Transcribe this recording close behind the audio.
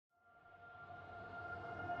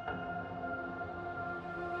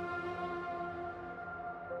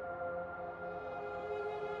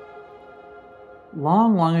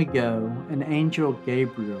Long, long ago, an angel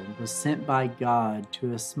Gabriel was sent by God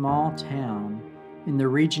to a small town in the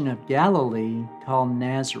region of Galilee called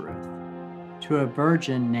Nazareth, to a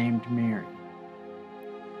virgin named Mary.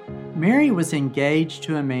 Mary was engaged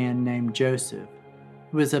to a man named Joseph,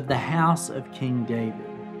 who was of the house of King David.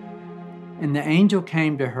 And the angel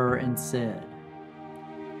came to her and said,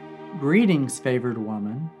 "Greetings, favored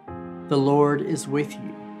woman, the Lord is with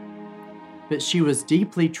you." But she was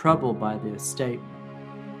deeply troubled by this statement,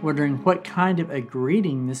 wondering what kind of a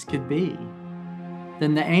greeting this could be.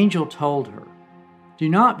 Then the angel told her, "Do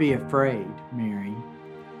not be afraid, Mary,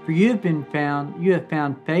 for you have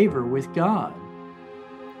found favor with God.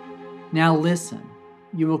 Now listen,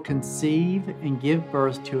 you will conceive and give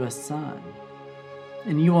birth to a son,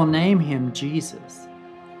 and you will name him Jesus.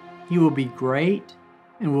 He will be great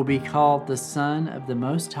and will be called the Son of the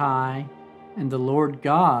Most High, and the Lord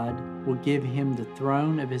God will give him the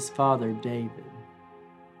throne of his father David.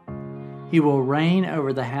 He will reign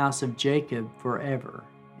over the house of Jacob forever,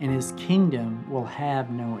 and his kingdom will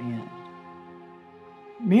have no end."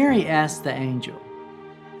 Mary asked the angel,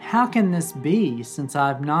 "How can this be, since I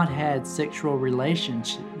have not had sexual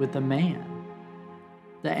relationship with a man?"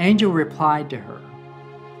 The angel replied to her,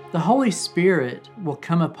 "The Holy Spirit will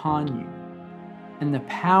come upon you, and the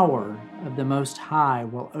power of the Most High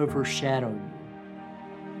will overshadow you.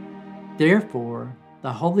 Therefore,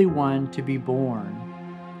 the Holy One to be born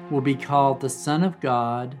will be called the Son of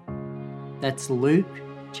God." That's Luke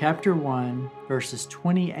chapter 1, verses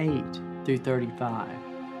 28 through 35.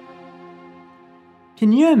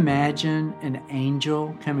 Can you imagine an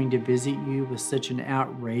angel coming to visit you with such an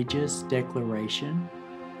outrageous declaration?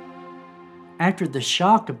 After the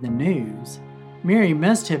shock of the news, Mary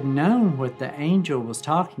must have known what the angel was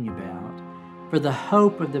talking about, for the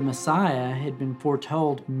hope of the Messiah had been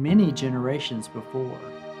foretold many generations before.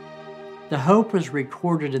 The hope was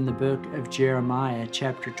recorded in the book of Jeremiah,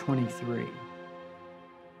 chapter 23.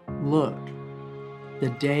 "Look, the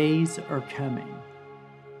days are coming."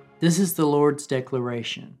 This is the Lord's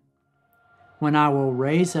declaration. "When I will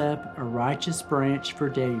raise up a righteous branch for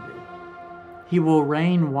David, he will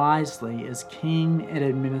reign wisely as king and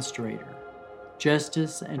administrator,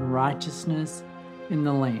 justice and righteousness in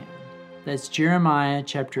the land." That's Jeremiah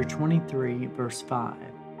chapter 23, verse 5.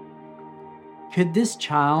 Could this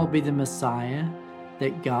child be the Messiah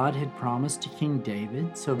that God had promised to King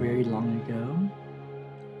David so very long ago?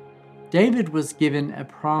 David was given a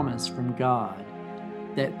promise from God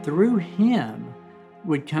that through him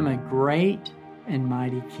would come a great and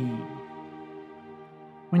mighty king.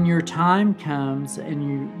 When your time comes and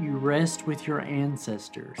you rest with your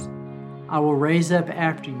ancestors, I will raise up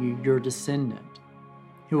after you your descendant,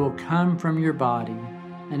 who will come from your body,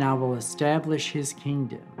 and I will establish his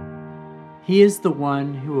kingdom. He is the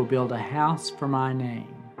one who will build a house for my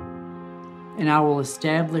name, and I will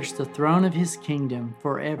establish the throne of his kingdom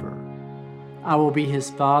forever. I will be his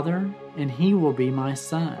father, and he will be my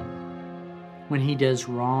son. When he does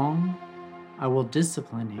wrong, I will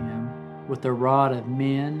discipline him with the rod of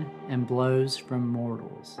men and blows from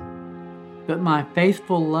mortals. But my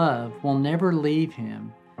faithful love will never leave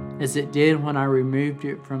him, as it did when I removed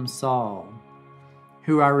it from Saul,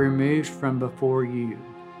 who I removed from before you.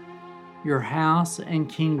 Your house and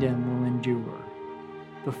kingdom will endure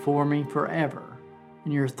before me forever,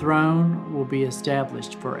 and your throne will be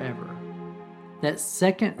established forever." That's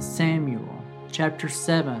 2 Samuel chapter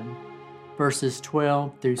 7, verses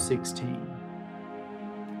 12 through 16.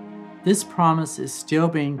 This promise is still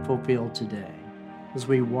being fulfilled today as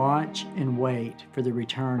we watch and wait for the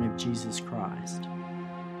return of Jesus Christ.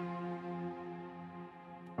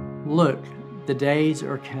 "Look, the days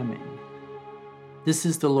are coming." This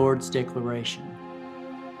is the Lord's declaration.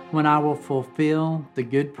 "When I will fulfill the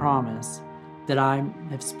good promise that I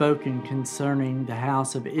have spoken concerning the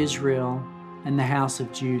house of Israel and the house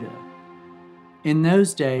of Judah. In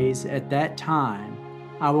those days, at that time,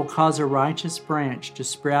 I will cause a righteous branch to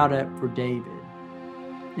sprout up for David,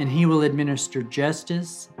 and he will administer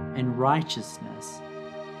justice and righteousness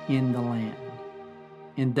in the land.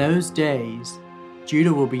 In those days,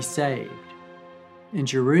 Judah will be saved, and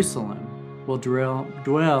Jerusalem will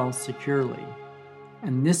dwell securely,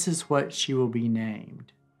 and this is what she will be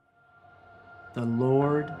named: The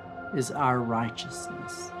Lord is our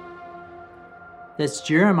righteousness." That's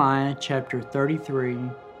Jeremiah chapter 33,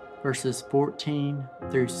 verses 14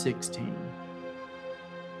 through 16.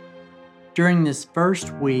 During this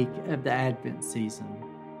first week of the Advent season,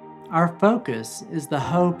 our focus is the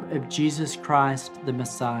hope of Jesus Christ the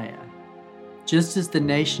Messiah. Just as the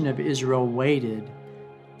nation of Israel waited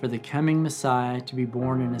for the coming Messiah to be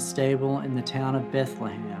born in a stable in the town of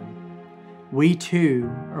Bethlehem, We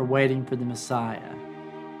too are waiting for the Messiah,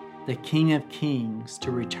 the King of Kings,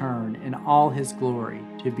 to return in all his glory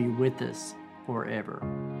to be with us forever.